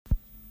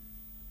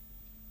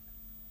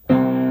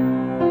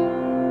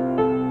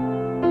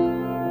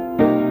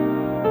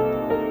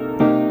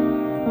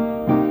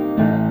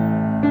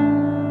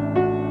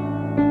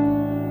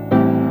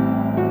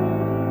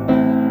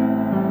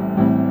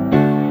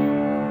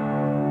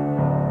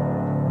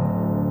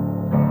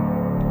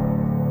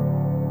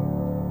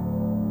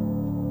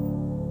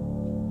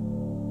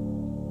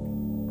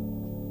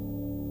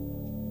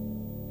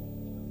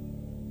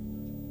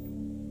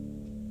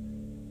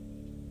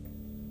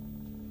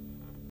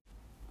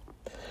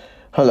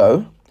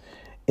Hello,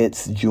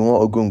 it's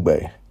Juwon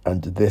Ogungbe,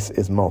 and this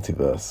is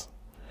Multiverse.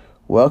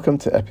 Welcome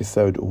to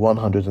episode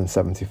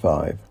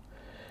 175.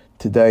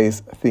 Today's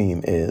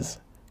theme is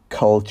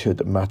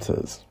Cultured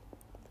Matters.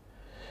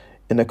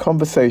 In a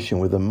conversation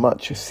with a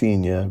much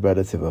senior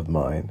relative of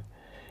mine,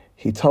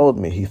 he told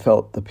me he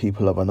felt the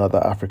people of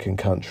another African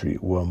country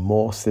were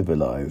more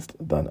civilized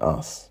than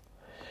us.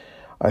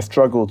 I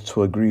struggled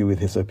to agree with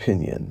his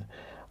opinion,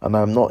 and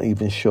I'm not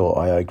even sure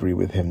I agree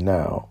with him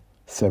now,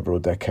 several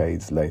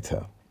decades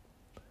later.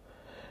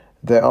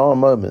 There are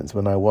moments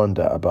when I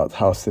wonder about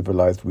how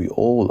civilized we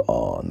all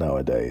are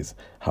nowadays,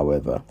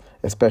 however,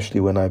 especially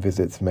when I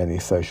visit many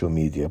social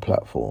media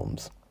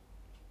platforms.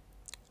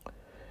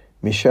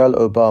 Michelle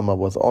Obama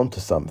was onto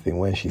something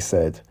when she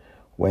said,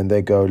 "When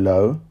they go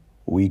low,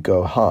 we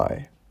go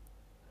high."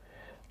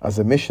 As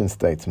a mission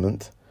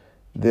statement,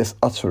 this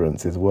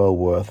utterance is well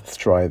worth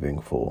striving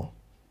for.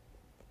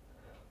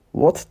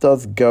 What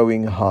does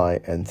going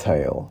high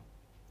entail?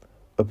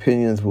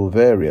 Opinions will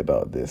vary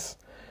about this,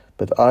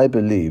 but I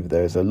believe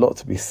there is a lot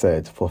to be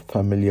said for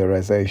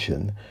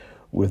familiarization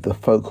with the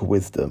folk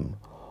wisdom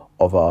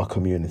of our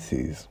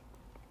communities.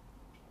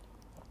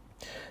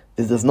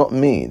 This does not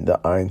mean that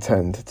I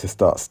intend to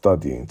start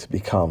studying to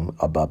become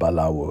a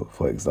babalawo,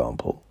 for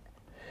example.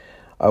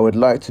 I would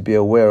like to be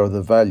aware of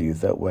the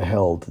values that were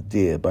held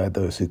dear by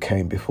those who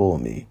came before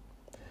me.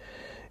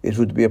 It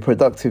would be a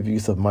productive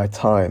use of my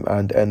time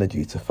and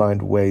energy to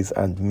find ways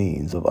and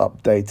means of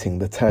updating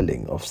the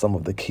telling of some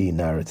of the key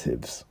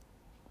narratives.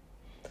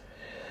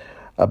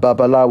 A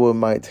babalawo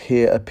might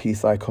hear a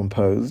piece I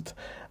composed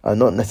and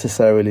not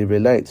necessarily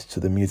relate to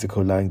the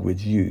musical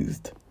language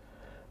used.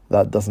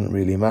 That doesn't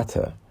really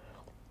matter,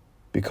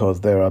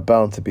 because there are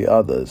bound to be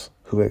others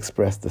who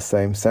express the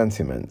same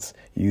sentiments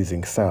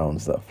using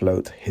sounds that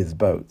float his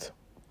boat.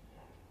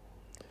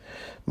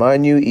 My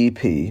new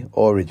EP,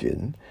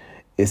 Origin,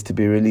 is to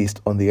be released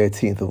on the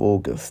 18th of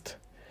August.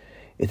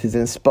 It is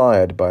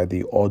inspired by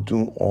the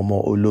Odun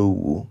Omo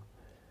Olowu,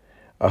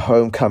 a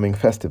homecoming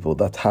festival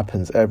that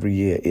happens every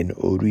year in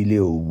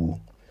Orileowu,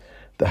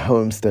 the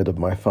homestead of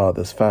my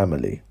father's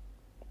family.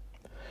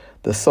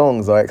 The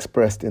songs are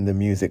expressed in the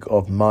music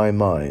of my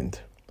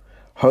mind.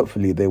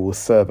 Hopefully they will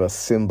serve as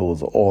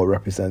symbols or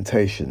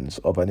representations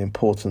of an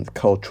important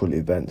cultural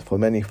event for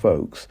many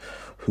folks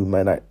who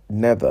may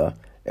never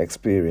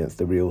experience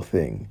the real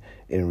thing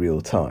in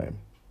real time.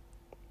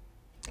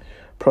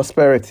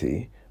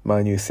 Prosperity,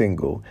 my new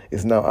single,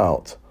 is now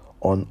out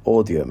on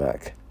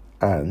Audiomack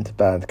and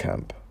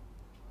Bandcamp.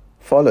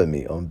 Follow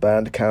me on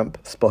Bandcamp,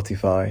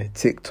 Spotify,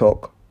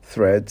 TikTok,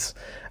 Threads,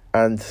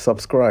 and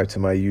subscribe to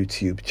my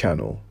YouTube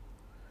channel.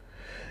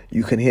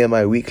 You can hear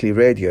my weekly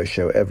radio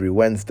show every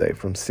Wednesday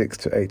from 6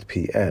 to 8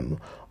 p.m.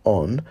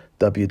 on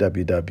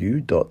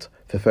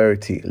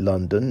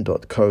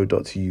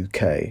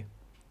www.feferitilondon.co.uk.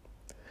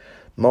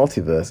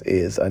 Multiverse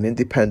is an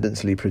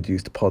independently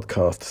produced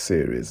podcast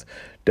series.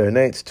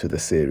 Donate to the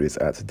series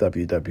at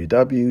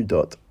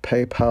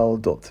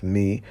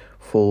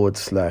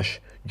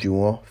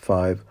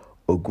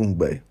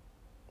www.paypal.me/Juwon5Ogungbe.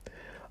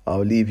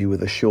 I'll leave you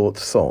with a short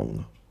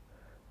song,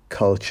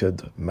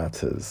 Cultured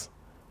Matters.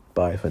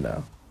 Bye for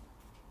now.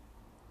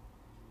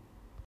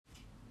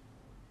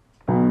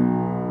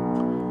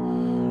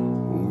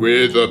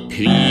 With a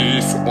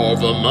piece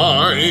of a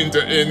mind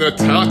in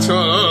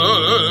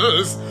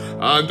tatters,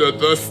 and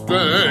the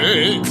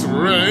stakes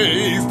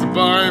raised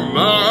by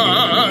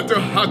mad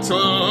hatters,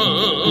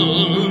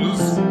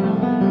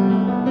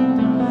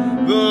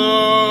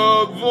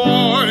 the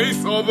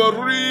voice of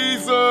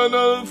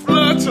reason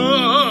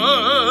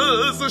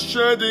flatters,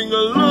 shedding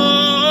a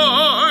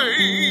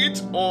light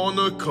on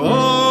a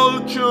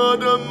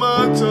cultured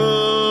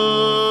matters.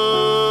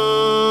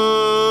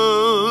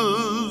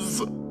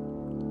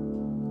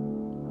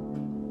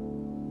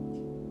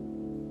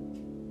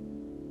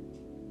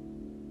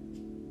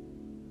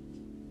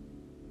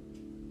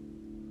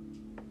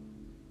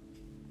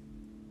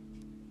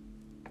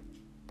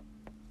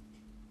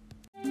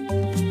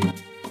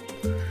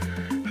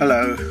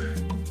 Hello,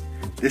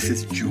 this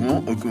is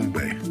Juwon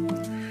Ogungbe.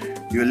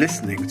 You're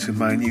listening to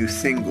my new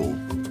single,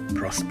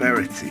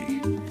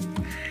 Prosperity.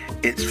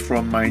 It's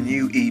from my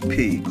new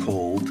EP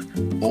called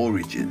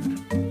Origin.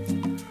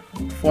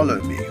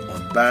 Follow me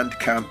on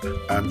Bandcamp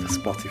and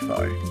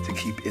Spotify to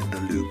keep in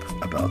the loop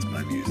about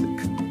my music.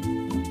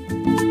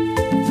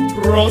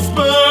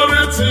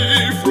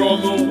 Prosperity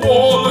from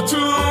wall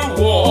to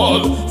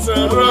wall,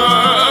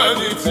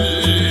 serenity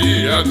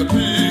and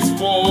peace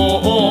for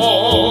all.